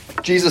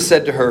Jesus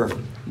said to her,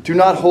 "Do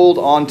not hold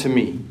on to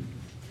me,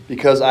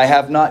 because I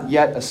have not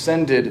yet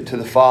ascended to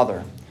the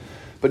Father.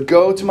 But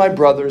go to my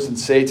brothers and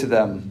say to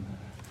them,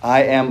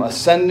 I am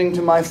ascending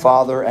to my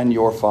Father and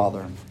your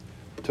Father,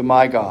 to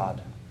my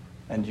God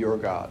and your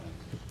God."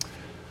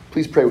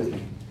 Please pray with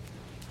me.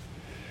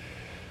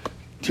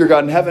 Dear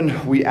God in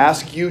heaven, we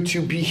ask you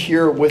to be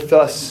here with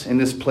us in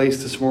this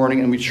place this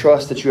morning, and we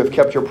trust that you have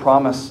kept your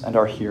promise and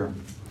are here.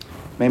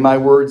 May my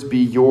words be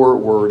your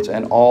words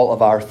and all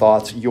of our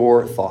thoughts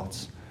your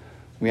thoughts.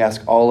 We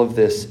ask all of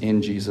this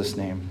in Jesus'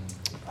 name.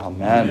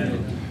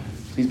 Amen.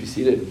 Please be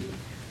seated.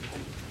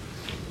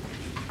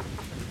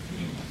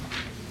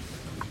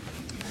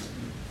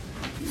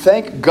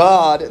 Thank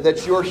God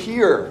that you're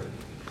here.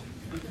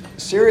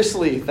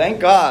 Seriously, thank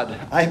God.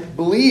 I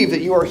believe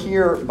that you are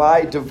here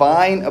by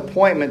divine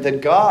appointment,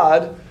 that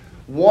God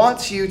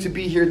wants you to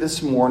be here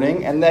this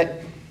morning, and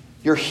that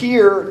you're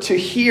here to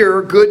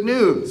hear good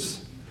news.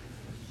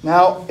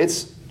 Now,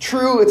 it's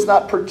true, it's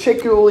not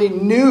particularly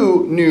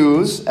new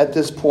news at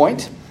this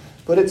point,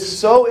 but it's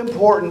so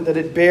important that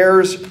it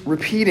bears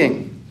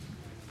repeating.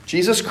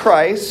 Jesus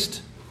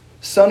Christ,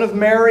 Son of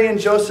Mary and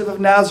Joseph of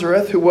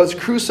Nazareth, who was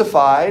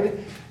crucified,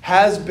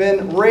 has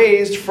been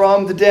raised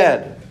from the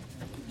dead.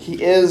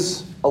 He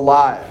is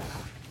alive.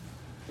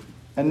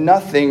 And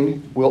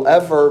nothing will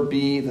ever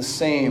be the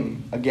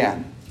same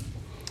again.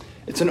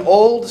 It's an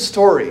old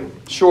story,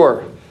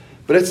 sure,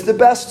 but it's the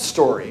best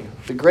story,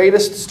 the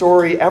greatest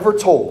story ever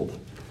told.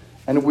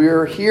 And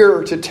we're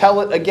here to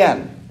tell it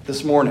again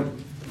this morning.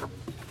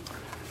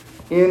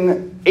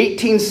 In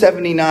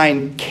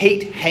 1879,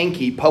 Kate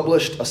Hankey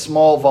published a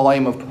small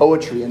volume of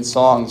poetry and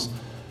songs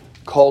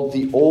called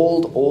The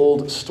Old,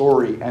 Old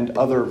Story and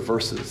Other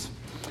Verses.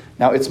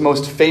 Now, its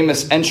most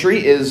famous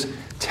entry is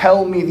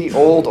Tell Me the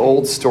Old,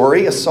 Old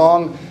Story, a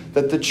song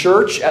that the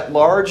church at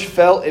large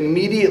fell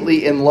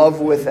immediately in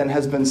love with and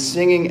has been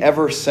singing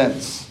ever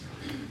since.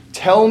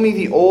 Tell me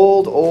the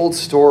old, old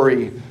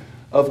story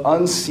of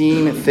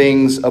unseen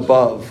things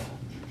above,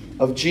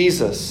 of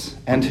Jesus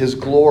and his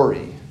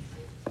glory,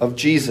 of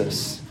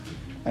Jesus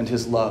and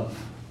his love.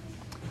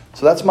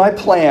 So that's my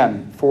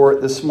plan for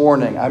this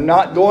morning. I'm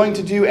not going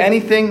to do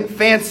anything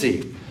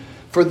fancy.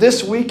 For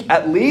this week,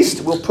 at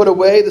least, we'll put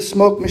away the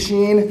smoke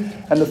machine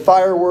and the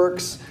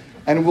fireworks,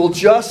 and we'll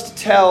just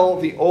tell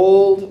the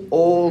old,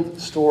 old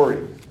story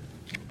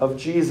of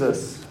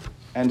Jesus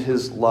and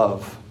his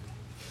love.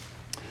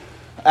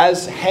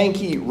 As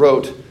Hankey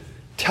wrote,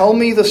 "Tell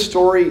me the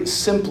story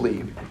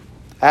simply,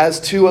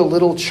 as to a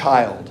little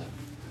child,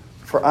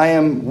 for I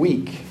am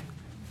weak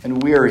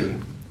and weary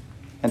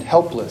and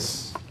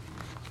helpless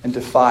and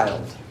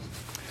defiled."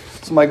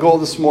 So my goal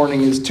this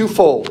morning is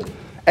twofold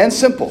and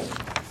simple.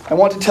 I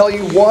want to tell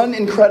you one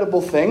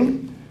incredible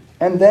thing,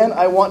 and then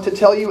I want to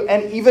tell you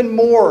an even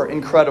more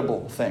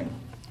incredible thing.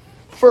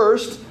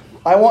 First,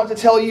 I want to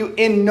tell you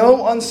in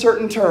no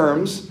uncertain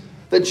terms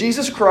that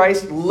Jesus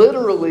Christ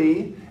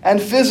literally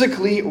and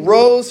physically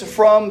rose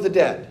from the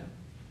dead.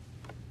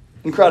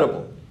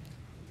 Incredible.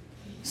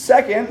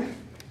 Second,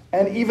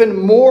 and even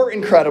more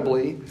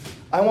incredibly,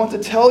 I want to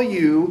tell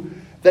you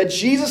that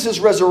Jesus'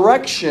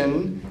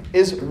 resurrection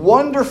is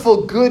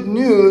wonderful good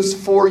news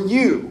for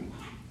you,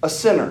 a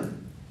sinner.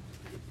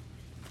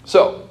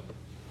 So,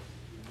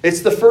 it's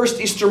the first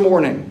Easter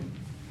morning.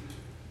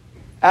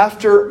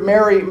 After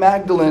Mary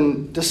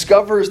Magdalene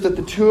discovers that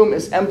the tomb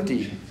is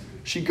empty,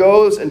 she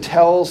goes and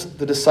tells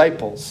the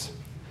disciples.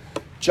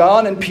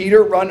 John and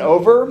Peter run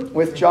over,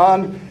 with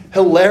John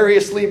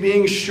hilariously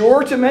being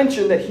sure to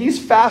mention that he's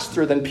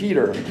faster than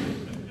Peter.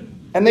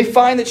 And they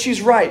find that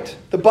she's right.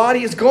 The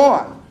body is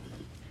gone.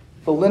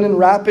 The linen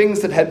wrappings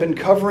that had been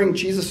covering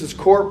Jesus'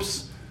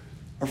 corpse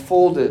are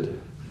folded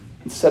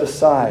and set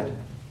aside.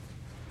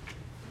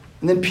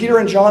 And then Peter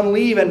and John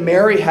leave, and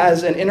Mary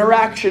has an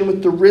interaction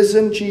with the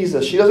risen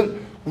Jesus. She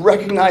doesn't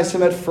recognize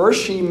him at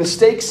first. She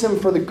mistakes him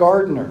for the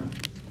gardener.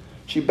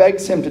 She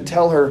begs him to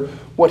tell her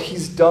what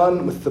he's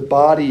done with the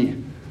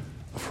body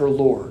of her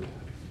Lord.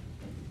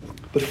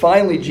 But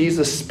finally,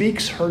 Jesus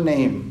speaks her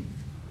name,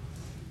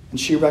 and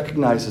she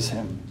recognizes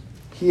him.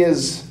 He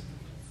is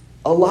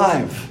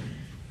alive.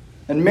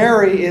 And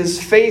Mary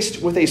is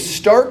faced with a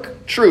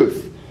stark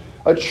truth,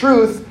 a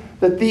truth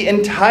that the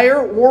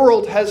entire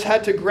world has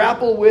had to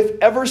grapple with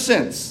ever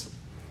since.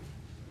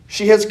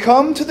 She has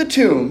come to the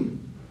tomb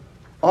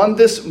on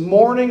this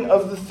morning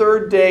of the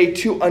third day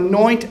to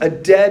anoint a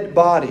dead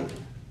body.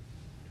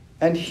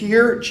 And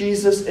here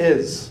Jesus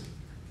is,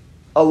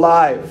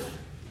 alive,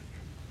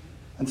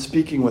 and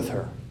speaking with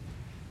her.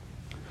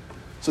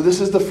 So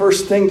this is the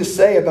first thing to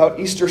say about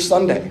Easter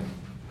Sunday.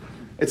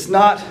 It's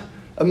not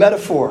a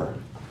metaphor.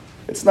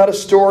 It's not a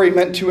story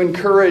meant to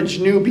encourage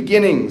new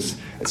beginnings.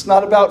 It's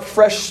not about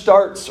fresh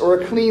starts or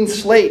a clean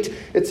slate.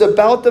 It's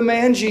about the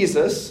man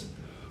Jesus,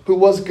 who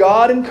was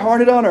God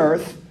incarnate on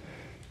earth.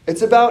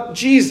 It's about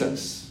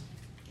Jesus,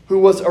 who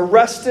was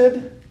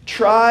arrested,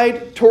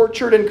 tried,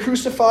 tortured, and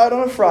crucified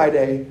on a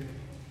Friday,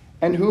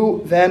 and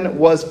who then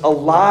was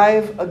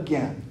alive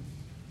again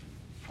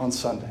on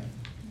Sunday.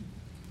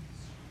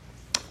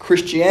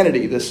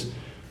 Christianity, this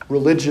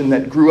religion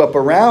that grew up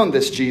around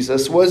this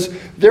Jesus was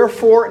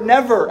therefore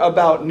never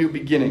about new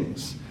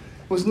beginnings.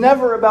 It was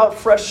never about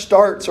fresh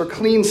starts or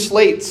clean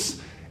slates.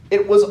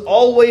 It was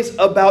always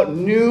about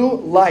new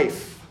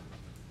life.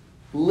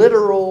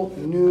 Literal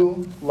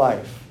new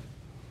life.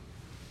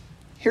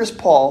 Here's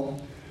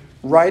Paul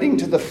writing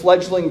to the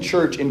fledgling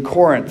church in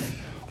Corinth,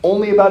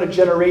 only about a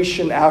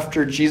generation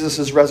after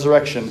Jesus'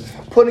 resurrection,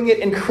 putting it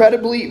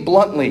incredibly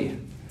bluntly.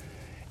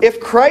 If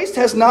Christ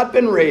has not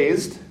been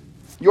raised,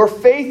 your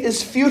faith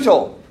is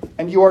futile,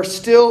 and you are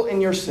still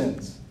in your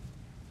sins.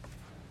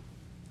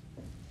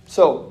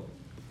 So,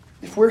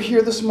 if we're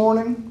here this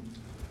morning,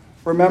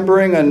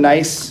 remembering a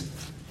nice,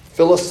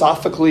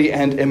 philosophically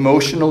and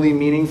emotionally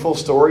meaningful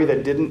story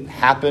that didn't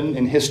happen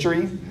in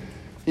history,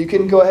 you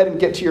can go ahead and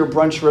get to your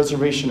brunch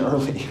reservation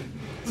early.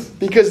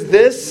 Because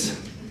this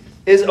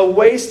is a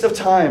waste of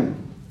time.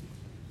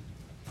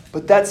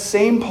 But that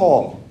same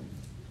Paul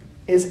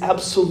is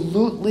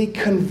absolutely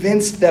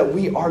convinced that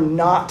we are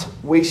not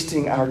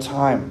wasting our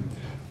time.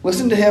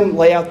 Listen to him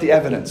lay out the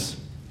evidence.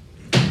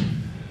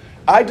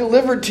 I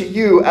delivered to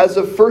you as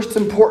of first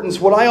importance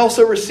what I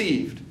also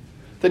received,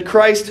 that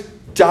Christ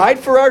died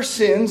for our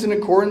sins in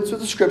accordance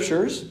with the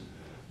Scriptures,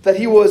 that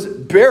he was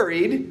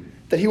buried,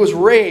 that he was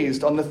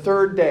raised on the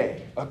third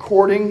day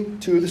according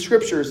to the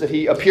Scriptures, that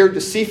he appeared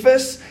to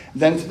Cephas,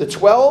 then to the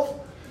 12,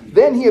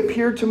 then he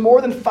appeared to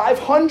more than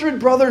 500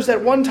 brothers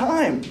at one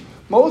time,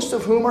 most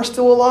of whom are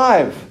still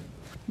alive,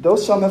 though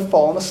some have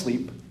fallen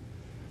asleep.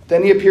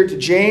 Then he appeared to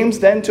James,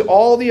 then to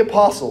all the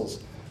apostles.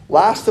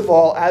 Last of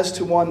all, as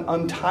to one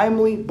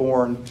untimely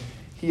born,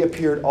 he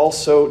appeared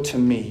also to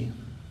me.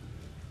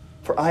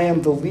 For I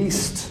am the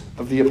least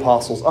of the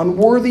apostles,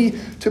 unworthy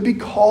to be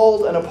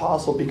called an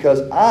apostle,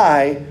 because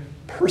I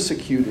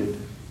persecuted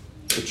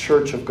the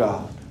church of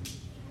God.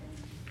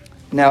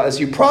 Now, as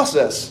you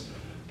process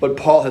what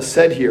Paul has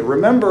said here,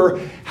 remember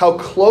how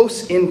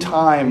close in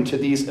time to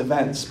these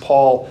events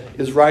Paul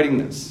is writing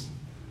this.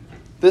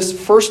 This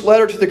first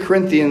letter to the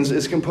Corinthians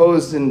is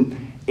composed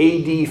in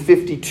AD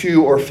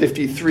 52 or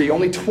 53,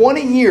 only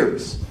 20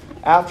 years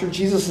after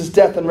Jesus'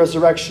 death and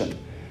resurrection.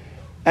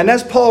 And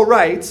as Paul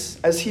writes,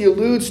 as he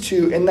alludes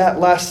to in that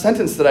last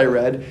sentence that I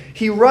read,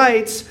 he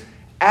writes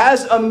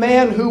as a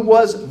man who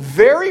was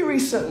very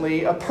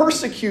recently a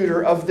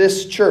persecutor of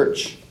this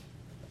church.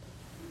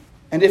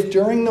 And if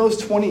during those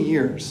 20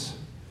 years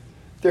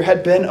there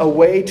had been a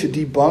way to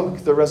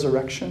debunk the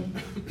resurrection,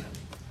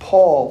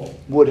 Paul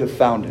would have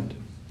found it.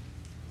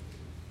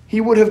 He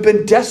would have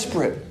been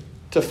desperate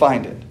to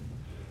find it.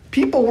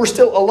 People were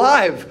still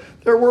alive.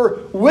 There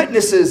were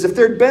witnesses. If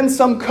there had been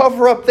some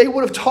cover-up, they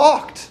would have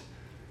talked.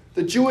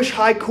 The Jewish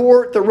high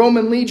court, the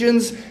Roman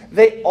legions,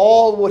 they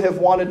all would have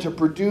wanted to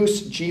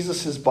produce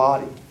Jesus'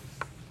 body,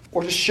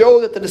 or to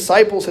show that the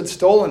disciples had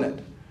stolen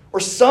it,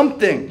 or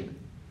something.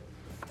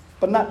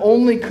 But not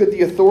only could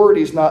the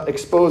authorities not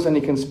expose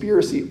any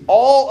conspiracy,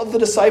 all of the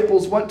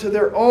disciples went to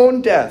their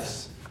own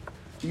deaths,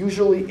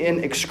 usually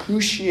in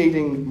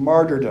excruciating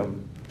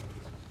martyrdom,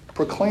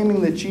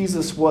 proclaiming that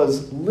Jesus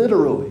was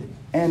literally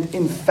and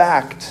in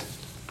fact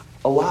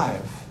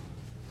alive.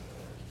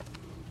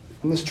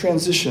 And this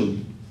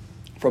transition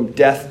from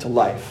death to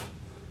life,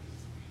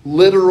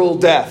 literal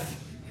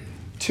death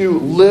to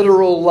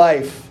literal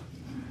life,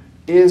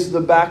 is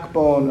the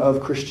backbone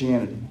of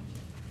Christianity.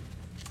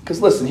 Because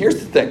listen, here's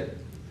the thing.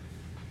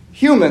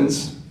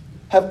 Humans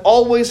have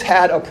always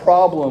had a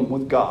problem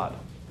with God.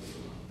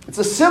 It's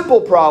a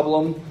simple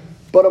problem,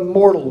 but a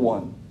mortal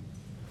one.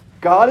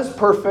 God is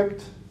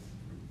perfect,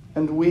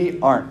 and we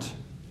aren't.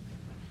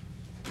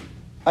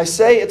 I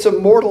say it's a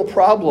mortal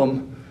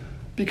problem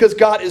because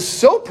God is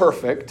so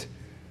perfect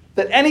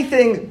that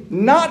anything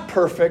not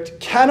perfect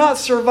cannot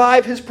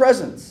survive his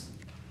presence.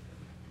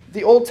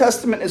 The Old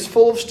Testament is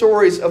full of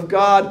stories of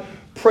God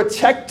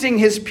protecting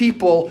his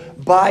people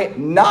by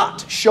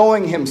not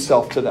showing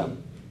himself to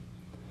them.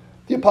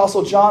 The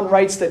Apostle John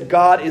writes that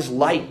God is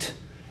light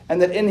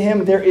and that in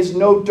him there is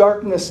no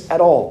darkness at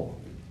all.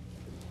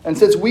 And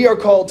since we are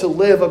called to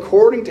live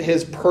according to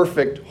his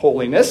perfect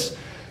holiness,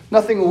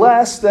 nothing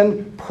less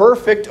than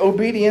perfect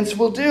obedience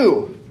will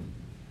do.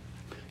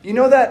 You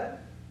know that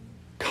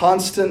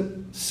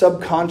constant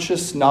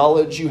subconscious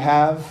knowledge you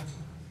have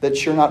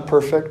that you're not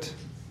perfect?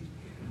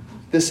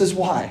 This is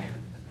why.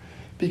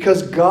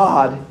 Because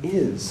God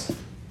is.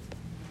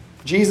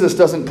 Jesus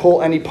doesn't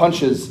pull any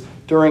punches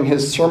during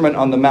his Sermon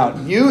on the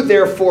Mount. You,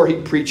 therefore, he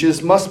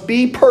preaches, must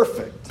be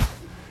perfect,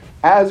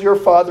 as your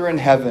Father in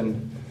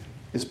heaven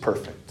is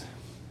perfect.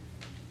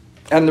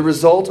 And the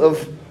result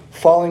of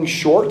falling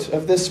short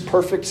of this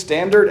perfect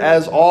standard,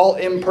 as all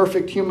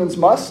imperfect humans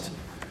must,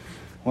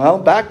 well,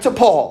 back to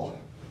Paul,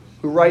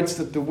 who writes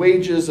that the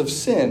wages of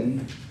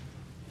sin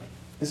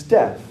is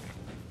death.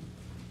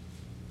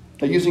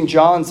 Now, using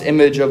John's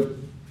image of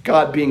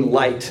God being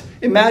light,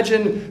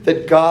 imagine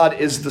that God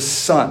is the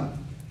sun.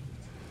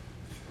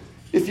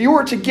 If you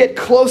were to get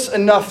close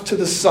enough to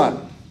the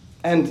sun,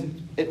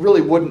 and it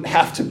really wouldn't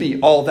have to be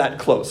all that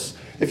close,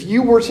 if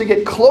you were to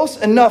get close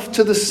enough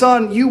to the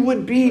sun, you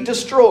would be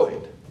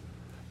destroyed.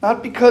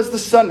 Not because the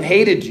sun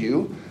hated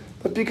you,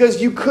 but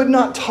because you could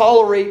not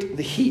tolerate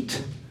the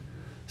heat.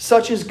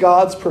 Such is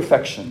God's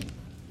perfection.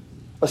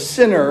 A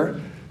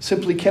sinner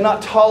simply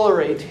cannot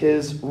tolerate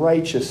his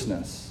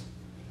righteousness.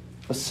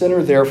 A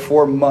sinner,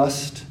 therefore,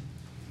 must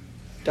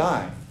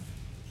die.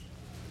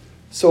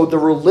 So the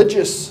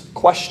religious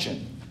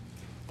question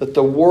that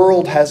the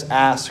world has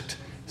asked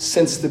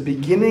since the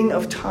beginning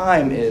of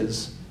time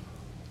is,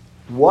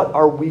 what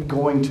are we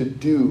going to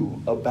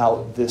do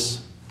about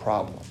this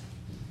problem?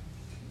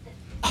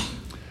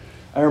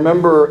 I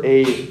remember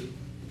a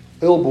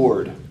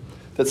billboard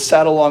that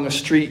sat along a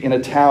street in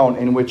a town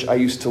in which I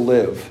used to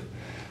live.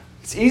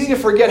 It's easy to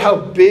forget how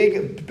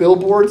big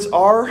billboards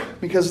are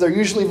because they're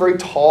usually very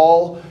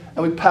tall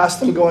and we pass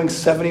them going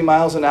 70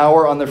 miles an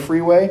hour on the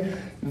freeway.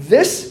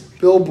 This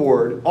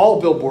billboard, all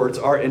billboards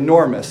are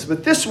enormous,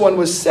 but this one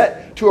was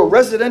set to a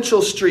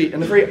residential street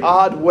in a very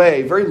odd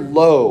way, very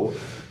low,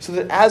 so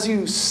that as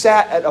you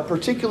sat at a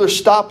particular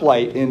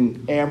stoplight in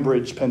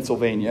Ambridge,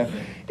 Pennsylvania,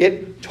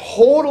 it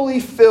totally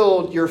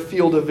filled your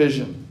field of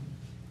vision.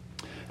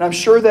 And I'm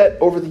sure that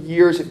over the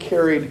years it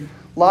carried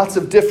lots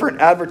of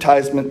different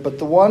advertisement, but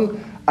the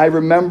one I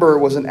remember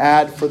was an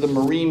ad for the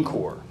Marine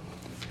Corps.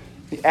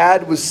 The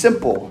ad was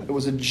simple. It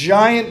was a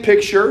giant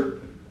picture,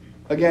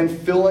 again,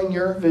 filling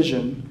your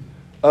vision,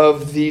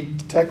 of the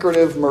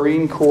decorative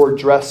Marine Corps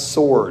dress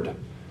sword,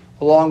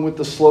 along with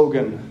the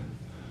slogan,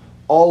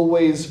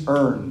 "Always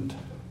earned,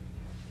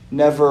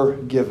 never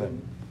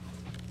given."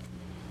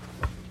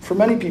 For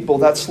many people,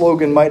 that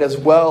slogan might as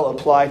well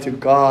apply to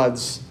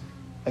God's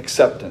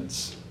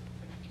acceptance.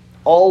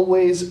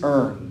 Always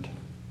earned,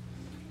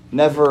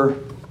 never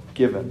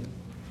given.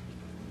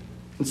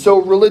 And so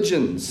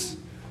religions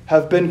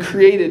have been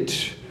created,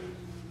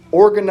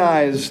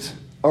 organized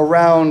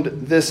around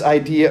this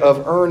idea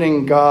of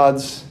earning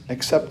God's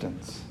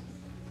acceptance.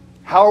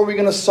 How are we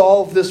going to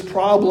solve this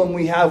problem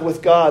we have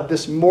with God,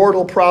 this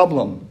mortal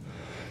problem?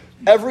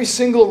 Every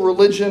single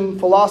religion,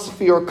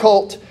 philosophy, or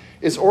cult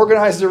is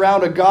organized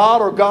around a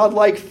god or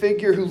godlike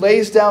figure who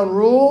lays down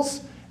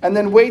rules and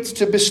then waits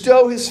to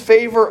bestow his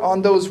favor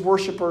on those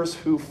worshipers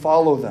who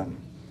follow them.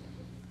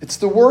 It's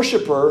the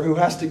worshiper who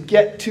has to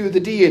get to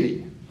the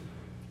deity.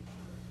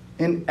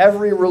 In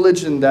every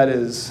religion, that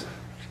is,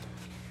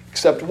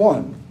 except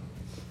one.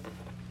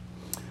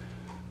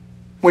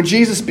 When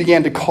Jesus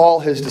began to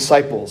call his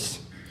disciples,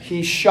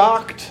 he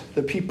shocked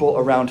the people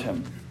around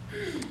him.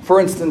 For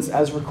instance,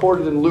 as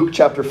recorded in Luke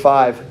chapter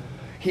 5,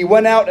 he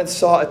went out and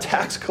saw a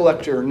tax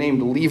collector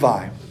named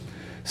Levi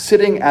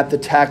sitting at the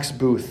tax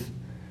booth.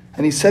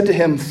 And he said to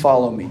him,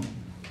 "Follow me."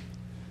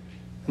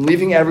 And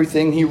leaving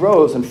everything, he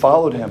rose and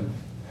followed him.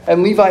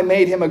 And Levi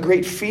made him a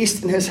great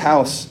feast in his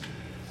house.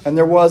 And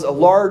there was a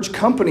large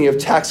company of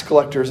tax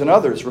collectors and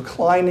others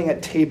reclining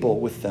at table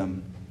with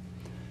them.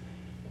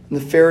 And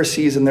the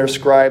Pharisees and their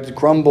scribes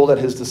grumbled at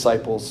his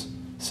disciples,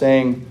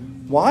 saying,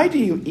 "Why do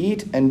you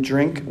eat and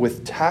drink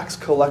with tax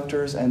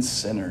collectors and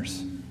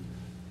sinners?"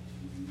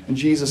 And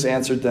Jesus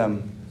answered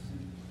them,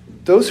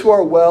 "Those who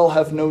are well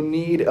have no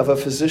need of a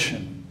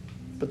physician,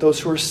 but those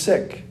who are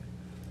sick.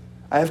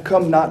 I have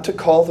come not to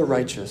call the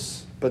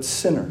righteous, but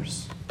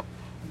sinners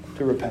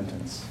to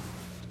repentance."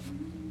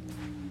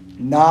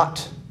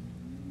 Not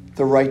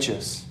the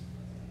righteous,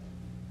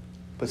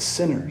 but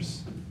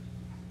sinners.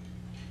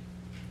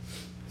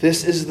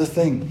 This is the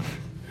thing.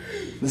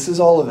 This is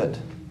all of it.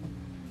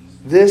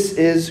 This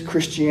is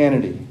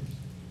Christianity.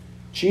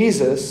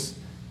 Jesus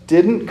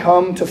didn't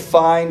come to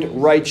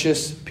find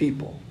righteous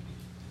people.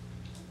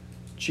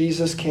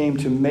 Jesus came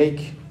to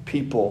make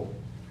people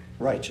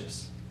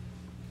righteous.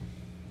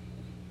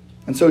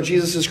 And so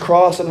Jesus'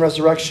 cross and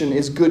resurrection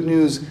is good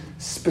news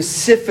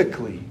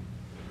specifically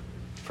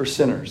for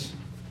sinners.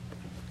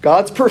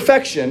 God's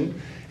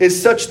perfection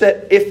is such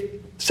that if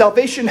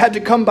salvation had to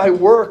come by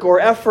work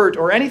or effort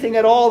or anything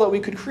at all that we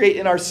could create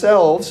in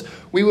ourselves,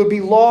 we would be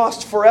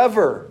lost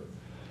forever.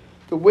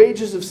 The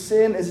wages of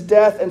sin is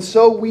death, and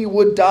so we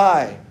would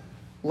die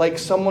like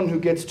someone who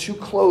gets too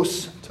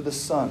close to the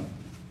sun.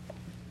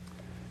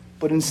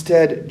 But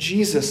instead,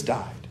 Jesus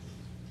died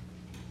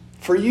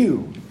for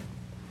you.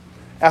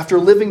 After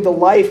living the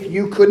life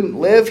you couldn't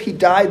live, he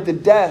died the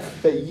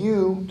death that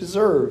you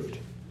deserved.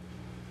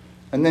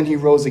 And then he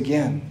rose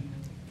again,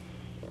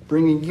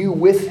 bringing you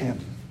with him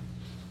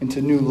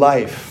into new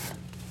life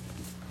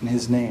in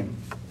his name.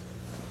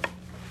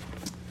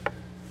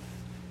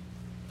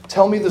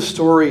 Tell me the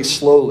story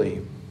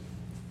slowly,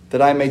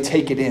 that I may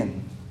take it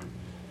in.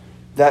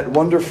 That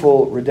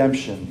wonderful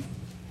redemption,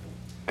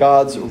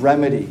 God's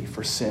remedy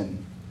for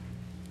sin.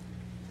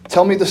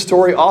 Tell me the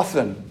story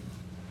often,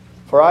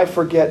 for I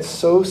forget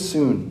so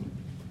soon.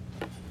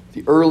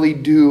 The early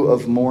dew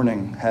of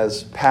morning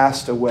has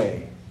passed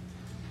away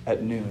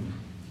at noon.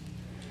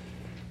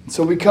 And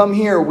so we come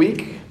here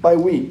week by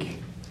week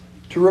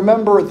to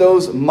remember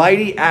those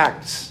mighty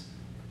acts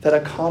that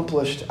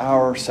accomplished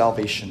our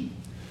salvation.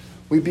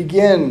 We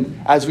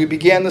begin, as we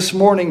began this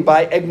morning,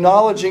 by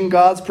acknowledging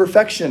God's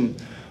perfection.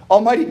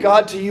 Almighty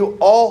God, to you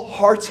all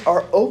hearts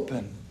are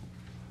open.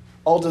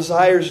 All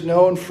desires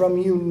known from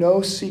you,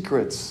 no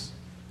secrets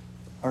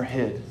are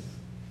hid.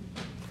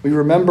 We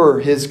remember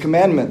his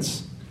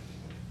commandments.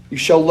 You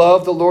shall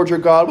love the Lord your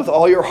God with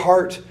all your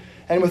heart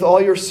and with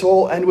all your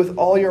soul and with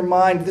all your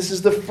mind. This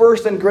is the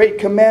first and great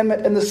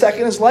commandment, and the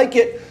second is like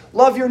it.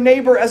 Love your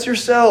neighbor as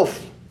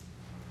yourself.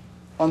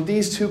 On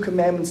these two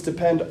commandments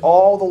depend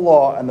all the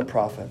law and the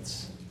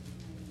prophets.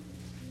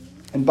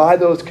 And by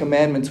those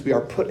commandments we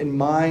are put in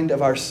mind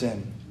of our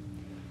sin,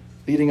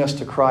 leading us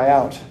to cry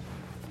out,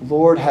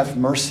 Lord, have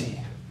mercy.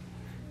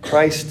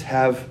 Christ,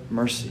 have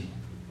mercy.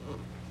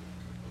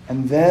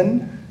 And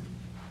then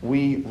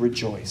we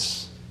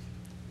rejoice.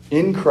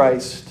 In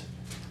Christ,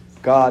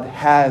 God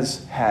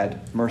has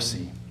had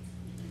mercy.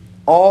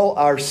 All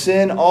our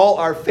sin, all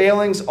our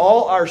failings,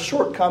 all our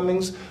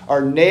shortcomings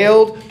are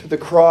nailed to the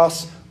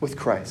cross with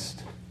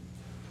Christ.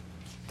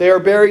 They are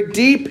buried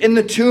deep in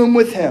the tomb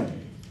with him.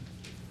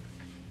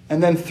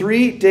 And then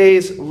 3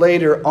 days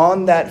later,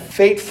 on that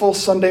fateful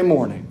Sunday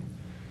morning,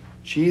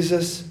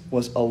 Jesus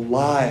was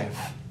alive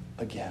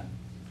again.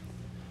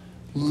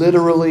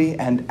 Literally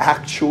and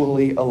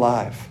actually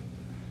alive.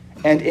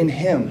 And in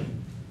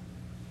him,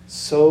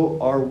 so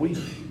are we.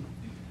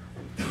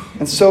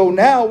 And so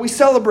now we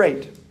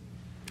celebrate.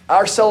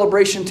 Our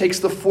celebration takes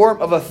the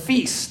form of a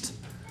feast,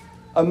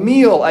 a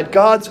meal at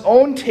God's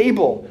own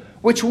table,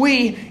 which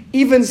we,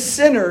 even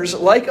sinners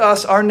like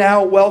us, are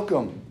now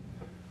welcome.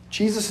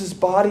 Jesus'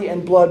 body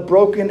and blood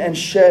broken and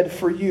shed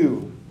for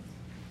you.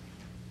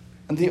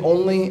 And the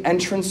only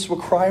entrance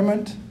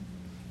requirement?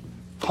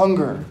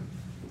 Hunger.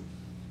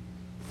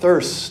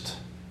 Thirst.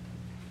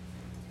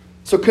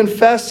 So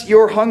confess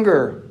your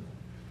hunger.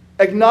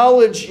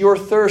 Acknowledge your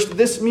thirst.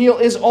 This meal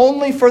is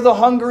only for the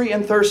hungry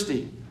and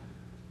thirsty.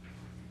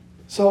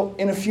 So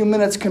in a few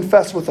minutes,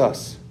 confess with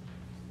us.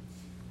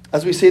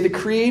 As we say the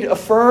creed,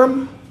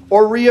 affirm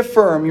or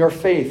reaffirm your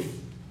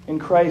faith in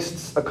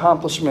Christ's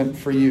accomplishment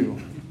for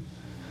you.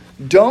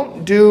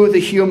 Don't do the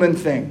human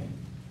thing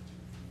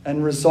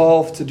and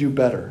resolve to do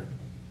better.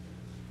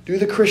 Do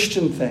the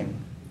Christian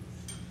thing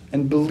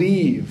and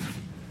believe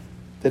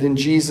that in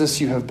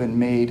Jesus you have been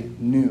made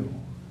new.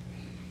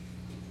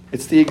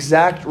 It's the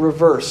exact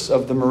reverse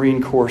of the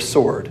Marine Corps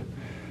sword.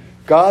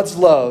 God's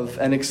love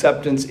and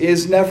acceptance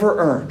is never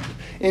earned.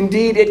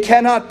 Indeed, it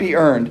cannot be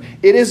earned.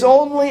 It is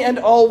only and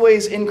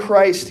always in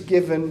Christ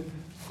given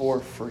for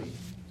free.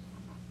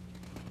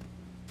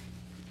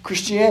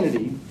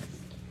 Christianity,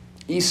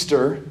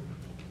 Easter,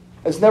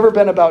 has never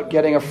been about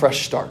getting a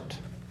fresh start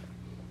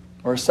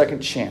or a second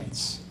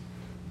chance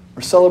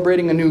or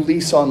celebrating a new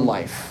lease on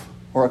life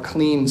or a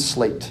clean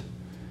slate.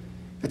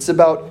 It's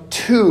about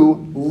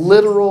two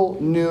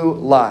literal new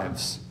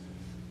lives.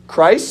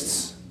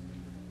 Christ's,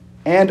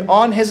 and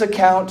on his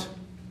account,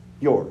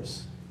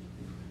 yours.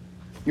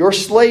 Your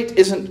slate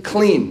isn't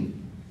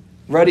clean,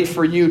 ready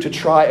for you to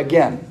try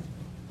again.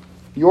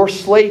 Your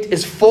slate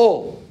is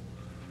full,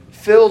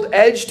 filled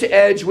edge to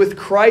edge with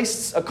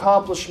Christ's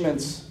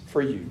accomplishments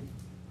for you.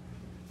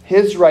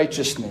 His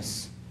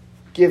righteousness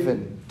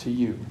given to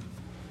you.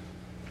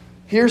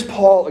 Here's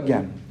Paul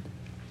again,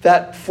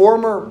 that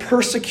former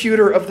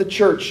persecutor of the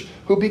church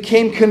who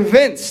became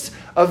convinced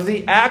of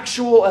the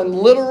actual and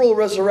literal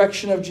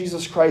resurrection of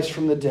Jesus Christ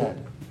from the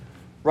dead,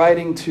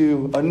 writing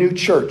to a new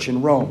church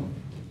in Rome.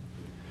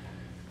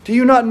 Do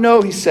you not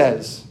know, he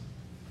says,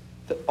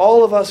 that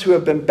all of us who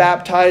have been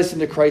baptized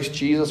into Christ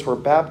Jesus were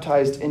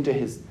baptized into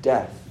his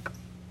death?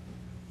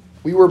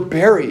 We were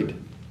buried,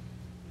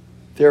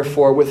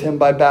 therefore, with him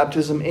by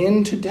baptism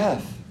into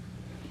death,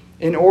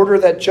 in order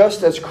that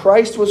just as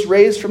Christ was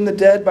raised from the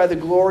dead by the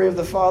glory of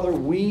the Father,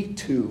 we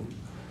too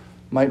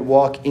might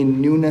walk in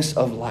newness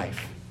of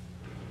life.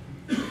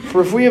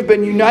 For if we have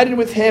been united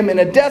with him in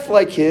a death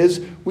like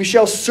his, we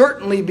shall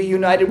certainly be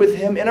united with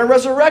him in a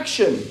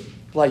resurrection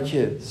like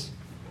his.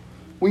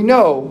 We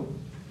know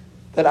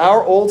that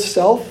our old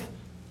self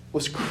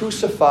was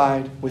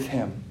crucified with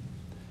him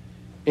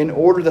in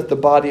order that the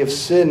body of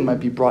sin might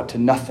be brought to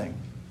nothing,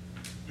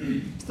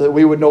 so that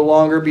we would no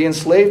longer be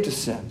enslaved to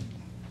sin.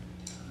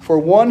 For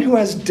one who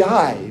has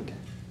died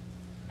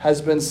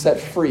has been set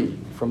free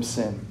from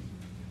sin.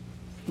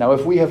 Now,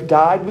 if we have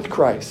died with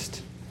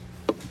Christ,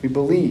 we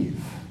believe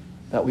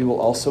that we will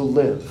also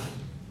live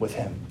with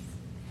him.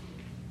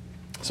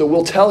 So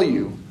we'll tell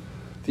you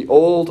the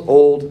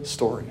old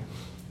story.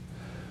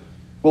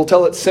 We'll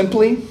tell it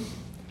simply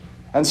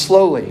and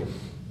slowly,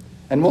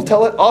 and we'll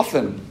tell it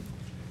often.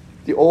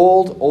 The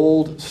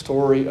old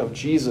story of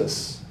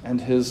Jesus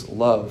and his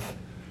love.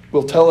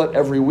 We'll tell it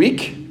every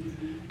week,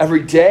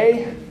 every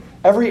day,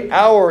 every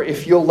hour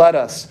if you'll let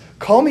us.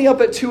 Call me up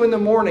at 2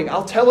 a.m.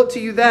 I'll tell it to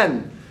you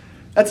then.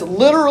 That's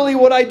literally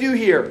what I do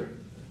here.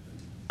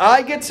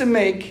 I get to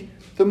make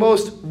the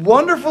most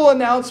wonderful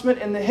announcement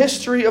in the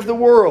history of the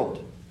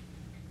world.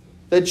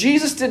 That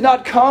Jesus did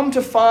not come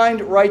to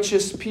find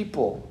righteous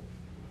people.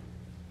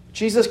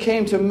 Jesus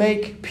came to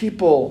make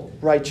people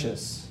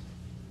righteous.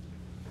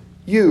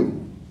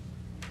 You,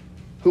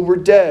 who were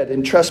dead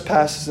in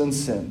trespasses and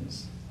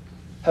sins,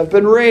 have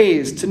been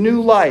raised to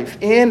new life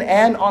in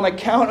and on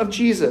account of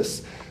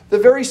Jesus, the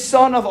very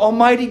Son of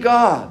Almighty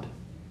God,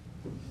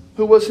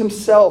 who was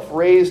himself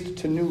raised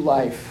to new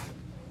life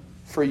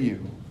for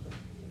you.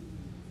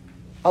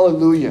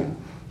 Alleluia.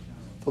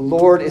 The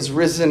Lord is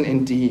risen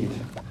indeed.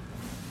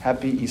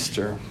 Happy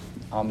Easter.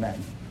 Amen.